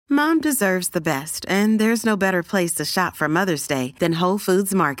Mom deserves the best, and there's no better place to shop for Mother's Day than Whole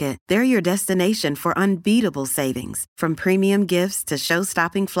Foods Market. They're your destination for unbeatable savings, from premium gifts to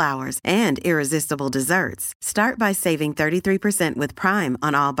show-stopping flowers and irresistible desserts. Start by saving 33% with Prime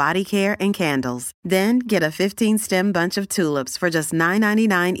on all body care and candles. Then get a 15-stem bunch of tulips for just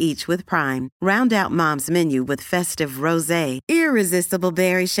 $9.99 each with Prime. Round out Mom's menu with festive rosé, irresistible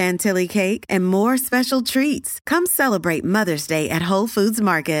berry chantilly cake, and more special treats. Come celebrate Mother's Day at Whole Foods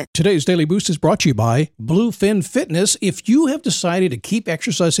Market. Today's Daily Boost is brought to you by Bluefin Fitness. If you have decided to keep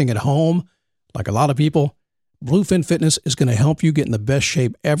exercising at home, like a lot of people, Bluefin Fitness is going to help you get in the best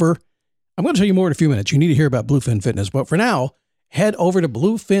shape ever. I'm going to tell you more in a few minutes. You need to hear about Bluefin Fitness. But for now, head over to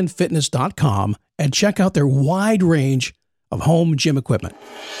bluefinfitness.com and check out their wide range of home gym equipment.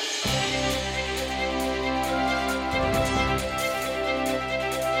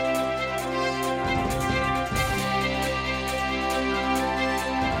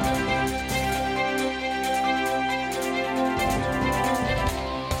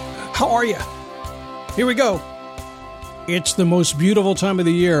 How are you? Here we go. It's the most beautiful time of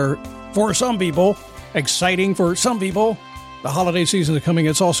the year for some people, exciting for some people. The holiday season is coming.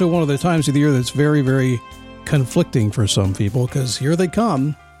 It's also one of the times of the year that's very, very conflicting for some people because here they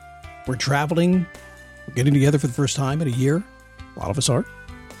come. We're traveling. We're getting together for the first time in a year. A lot of us are.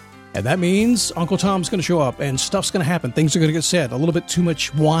 And that means Uncle Tom's going to show up and stuff's going to happen. Things are going to get said. A little bit too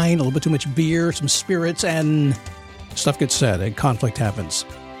much wine, a little bit too much beer, some spirits, and stuff gets said and conflict happens.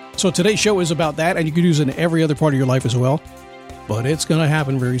 So today's show is about that, and you can use it in every other part of your life as well. But it's going to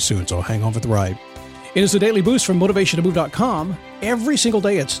happen very soon, so hang on for the ride. It is the Daily Boost from MotivationToMove.com. Every single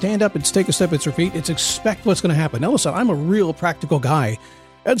day, it's stand up, it's take a step, it's repeat, it's expect what's going to happen. Now listen, I'm a real practical guy.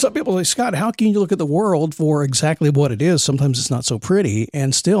 And some people say, Scott, how can you look at the world for exactly what it is? Sometimes it's not so pretty,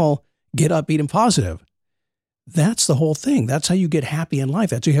 and still get upbeat and positive. That's the whole thing. That's how you get happy in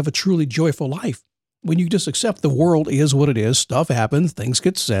life. That's how you have a truly joyful life. When you just accept the world is what it is, stuff happens, things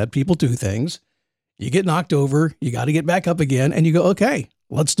get said, people do things, you get knocked over, you got to get back up again, and you go, okay,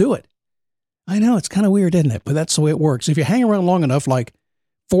 let's do it. I know, it's kind of weird, isn't it? But that's the way it works. If you hang around long enough, like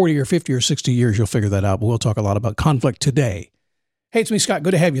 40 or 50 or 60 years, you'll figure that out. But we'll talk a lot about conflict today. Hey, it's me, Scott. Good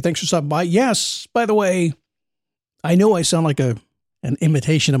to have you. Thanks for stopping by. Yes, by the way, I know I sound like an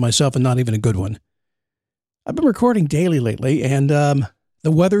imitation of myself and not even a good one. I've been recording daily lately, and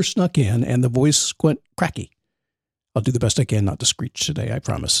the weather snuck in and the voice went cracky. I'll do the best I can not to screech today, I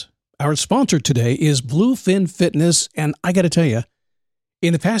promise. Our sponsor today is Bluefin Fitness, and I got to tell you,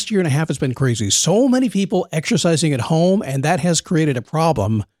 in the past year and a half, it's been crazy. So many people exercising at home, and that has created a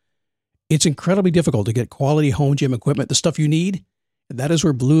problem. It's incredibly difficult to get quality home gym equipment, the stuff you need, and that is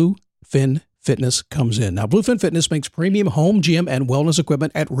where Bluefin Fitness comes in. Now, Bluefin Fitness makes premium home gym and wellness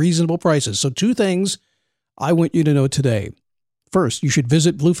equipment at reasonable prices. So 2 things I want you to know today. First, you should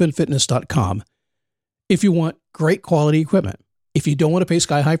visit bluefinfitness.com if you want great quality equipment, if you don't want to pay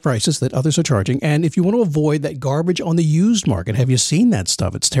sky-high prices that others are charging, and if you want to avoid that garbage on the used market. Have you seen that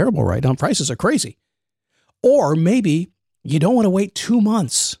stuff? It's terrible right now. Prices are crazy. Or maybe you don't want to wait 2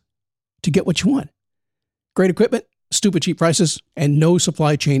 months to get what you want. Great equipment, stupid cheap prices, and no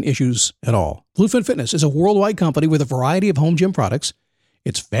supply chain issues at all. Bluefin Fitness is a worldwide company with a variety of home gym products.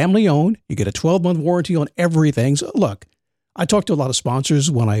 It's family-owned. You get a 12-month warranty on everything. So look, I talk to a lot of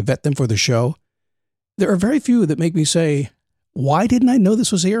sponsors when I vet them for the show. There are very few that make me say, why didn't I know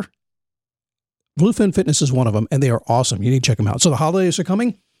this was here? Bluefin Fitness is one of them, and they are awesome. You need to check them out. So the holidays are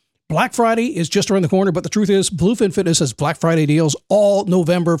coming. Black Friday is just around the corner, but the truth is Bluefin Fitness has Black Friday deals all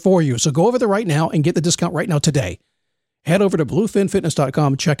November for you. So go over there right now and get the discount right now today. Head over to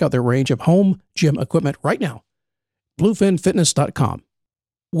bluefinfitness.com. Check out their range of home gym equipment right now. bluefinfitness.com.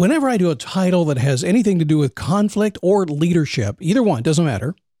 Whenever I do a title that has anything to do with conflict or leadership, either one, doesn't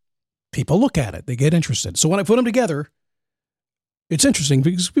matter, people look at it. They get interested. So when I put them together, it's interesting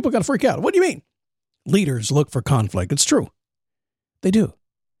because people got to freak out. What do you mean? Leaders look for conflict. It's true. They do.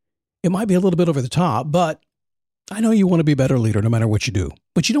 It might be a little bit over the top, but I know you want to be a better leader no matter what you do.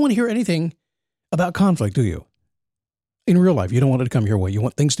 But you don't want to hear anything about conflict, do you? In real life, you don't want it to come your way. You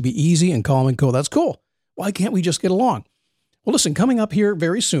want things to be easy and calm and cool. That's cool. Why can't we just get along? Well, listen, coming up here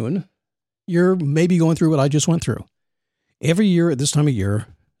very soon, you're maybe going through what I just went through. Every year at this time of year,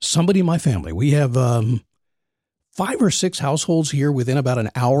 somebody in my family, we have 5 or 6 households here within about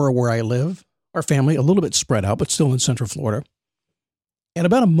an hour of where I live. Our family, a little bit spread out, but still in Central Florida. And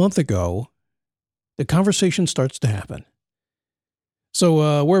about a month ago, the conversation starts to happen.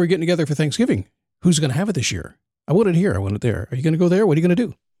 So where are we getting together for Thanksgiving? Who's going to have it this year? I want it here. I want it there. Are you going to go there? What are you going to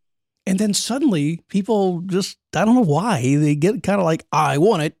do? And then suddenly people just, I don't know why, they get kind of like, I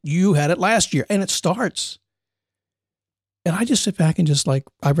want it. You had it last year. And it starts. And I just sit back and just like,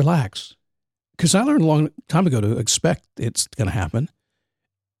 I relax. Because I learned a long time ago to expect it's going to happen.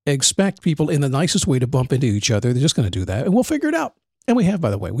 Expect people in the nicest way to bump into each other. They're just going to do that. And we'll figure it out. And we have, by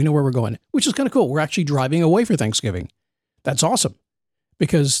the way. We know where we're going, which is kind of cool. We're actually driving away for Thanksgiving. That's awesome.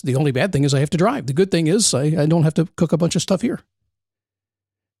 Because the only bad thing is I have to drive. The good thing is I don't have to cook a bunch of stuff here.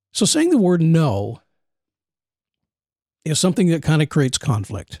 So saying the word no is something that kind of creates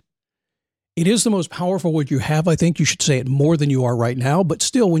conflict. It is the most powerful word you have. I think you should say it more than you are right now. But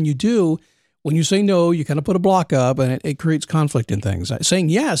still, when you do, when you say no, you kind of put a block up and it creates conflict in things. Saying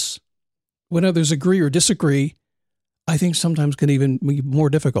yes, when others agree or disagree, I think sometimes can even be more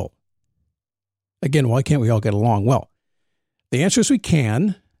difficult. Again, why can't we all get along? Well, the answer is we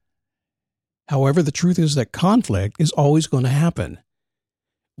can. However, the truth is that conflict is always going to happen.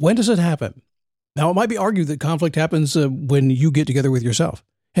 When does it happen? Now, it might be argued that conflict happens when you get together with yourself.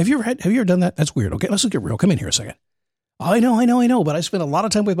 Have you ever done that? That's weird. Okay, let's get real. Come in here a second. I know, but I spend a lot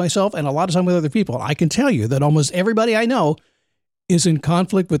of time with myself and a lot of time with other people. I can tell you that almost everybody I know is in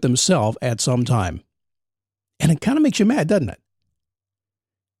conflict with themselves at some time. And it kind of makes you mad, doesn't it?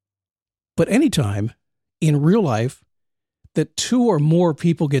 But anytime in real life that two or more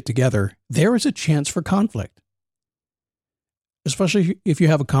people get together, there is a chance for conflict. Especially if you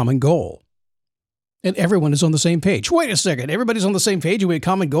have a common goal. And everyone is on the same page. Wait a second. Everybody's on the same page and we have a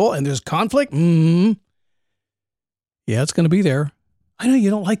common goal and there's conflict? Yeah, it's going to be there. I know you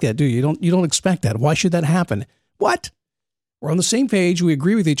don't like that, do you? You don't expect that. Why should that happen? What? We're on the same page. We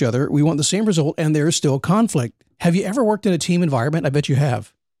agree with each other. We want the same result and there is still conflict. Have you ever worked in a team environment? I bet you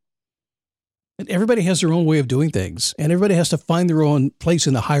have. And everybody has their own way of doing things. And everybody has to find their own place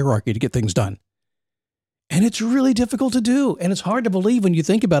in the hierarchy to get things done. And it's really difficult to do. And it's hard to believe when you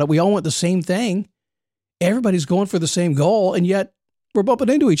think about it. We all want the same thing. Everybody's going for the same goal, and yet we're bumping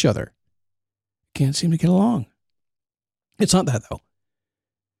into each other. Can't seem to get along. It's not that, though.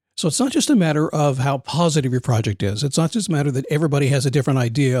 So it's not just a matter of how positive your project is. It's not just a matter that everybody has a different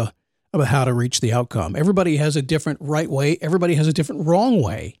idea about how to reach the outcome. Everybody has a different right way. Everybody has a different wrong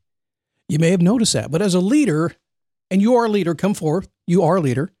way. You may have noticed that. But as a leader, and you are a leader, come forth. You are a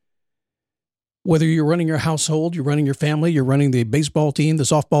leader. Whether you're running your household, you're running your family, you're running the baseball team, the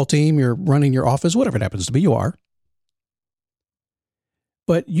softball team, you're running your office, whatever it happens to be, you are.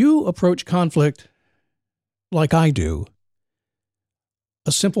 But you approach conflict like I do.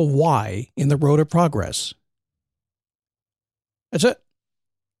 A simple why in the road of progress. That's it.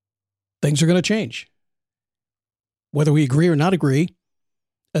 Things are going to change. Whether we agree or not agree,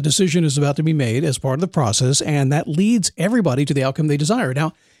 a decision is about to be made as part of the process, and that leads everybody to the outcome they desire.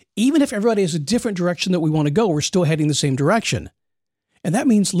 Now, even if everybody has a different direction that we want to go, we're still heading the same direction. And that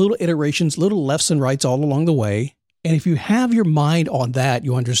means little iterations, little lefts and rights all along the way. And if you have your mind on that,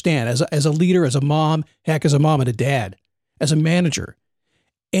 you understand. As a leader, as a mom, heck, as a mom and a dad, as a manager,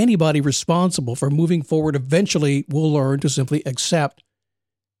 anybody responsible for moving forward eventually will learn to simply accept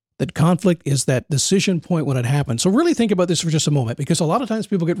that conflict is that decision point when it happens. So really think about this for just a moment, because a lot of times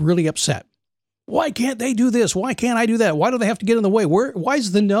people get really upset. Why can't they do this? Why can't I do that? Why do they have to get in the way? Why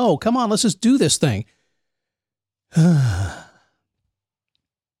is the no? Come on, let's just do this thing. You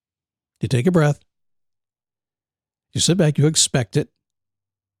take a breath. You sit back, you expect it.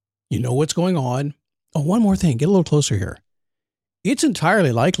 You know what's going on. Oh, one more thing. Get a little closer here. It's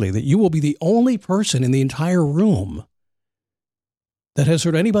entirely likely that you will be the only person in the entire room that has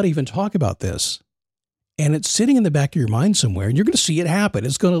heard anybody even talk about this. And it's sitting in the back of your mind somewhere, and you're going to see it happen.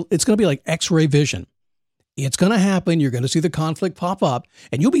 It's going to be like X-ray vision. It's going to happen. You're going to see the conflict pop up,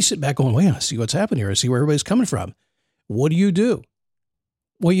 and you'll be sitting back going, wait, I see what's happening here. I see where everybody's coming from. What do?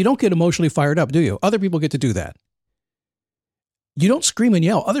 Well, you don't get emotionally fired up, do you? Other people get to do that. You don't scream and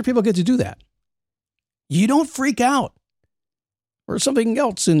yell. Other people get to do that. You don't freak out or something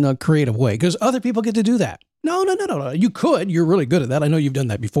else in a creative way because other people get to do that. No. You could. You're really good at that. I know you've done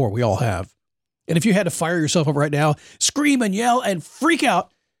that before. We all have. And if you had to fire yourself up right now, scream and yell and freak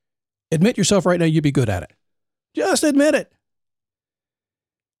out, admit yourself right now, you'd be good at it. Just admit it.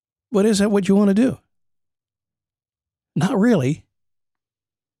 But is that what you want to do? Not really.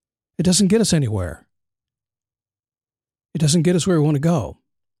 It doesn't get us anywhere. It doesn't get us where we want to go.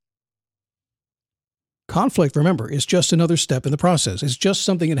 Conflict, remember, is just another step in the process. It's just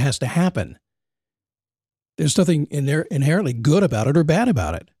something that has to happen. There's nothing in there inherently good about it or bad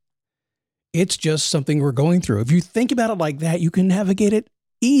about it. It's just something we're going through. If you think about it like that, you can navigate it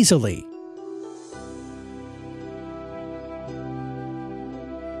easily.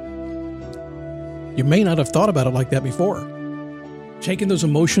 You may not have thought about it like that before. Taking those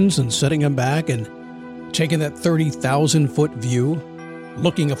emotions and setting them back and taking that 30,000-foot view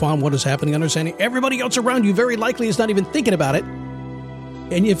looking upon what is happening, understanding everybody else around you very likely is not even thinking about it.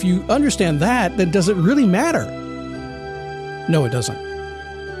 And if you understand that, then does it really matter? No, it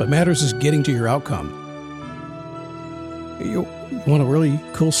doesn't. What matters is getting to your outcome. You want a really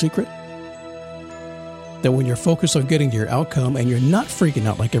cool secret? That when you're focused on getting to your outcome and you're not freaking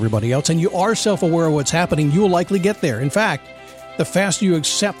out like everybody else and you are self-aware of what's happening, you will likely get there. In fact, the faster you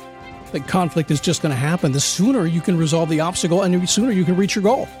accept that conflict is just going to happen, the sooner you can resolve the obstacle and the sooner you can reach your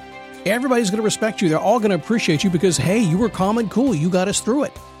goal. Everybody's going to respect you. They're all going to appreciate you because, hey, you were calm and cool. You got us through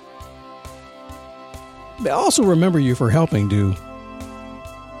it. They also remember you for helping to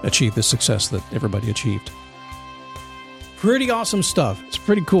achieve the success that everybody achieved. Pretty awesome stuff. It's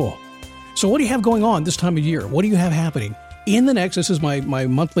pretty cool. So what do you have going on this time of year? What do you have happening? This is my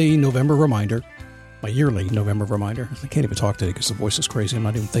monthly November reminder, my yearly November reminder. I can't even talk today because the voice is crazy. I'm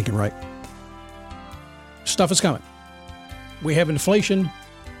not even thinking right. Stuff is coming. We have inflation.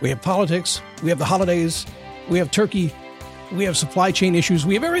 We have politics. We have the holidays. We have Turkey. We have supply chain issues.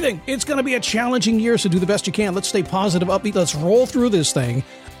 We have everything. It's going to be a challenging year, so do the best you can. Let's stay positive, upbeat. Let's roll through this thing.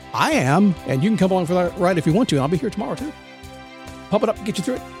 I am, and you can come along for that ride if you want to. I'll be here tomorrow, too. Pump it up, get you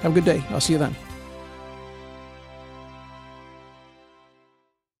through it. Have a good day. I'll see you then.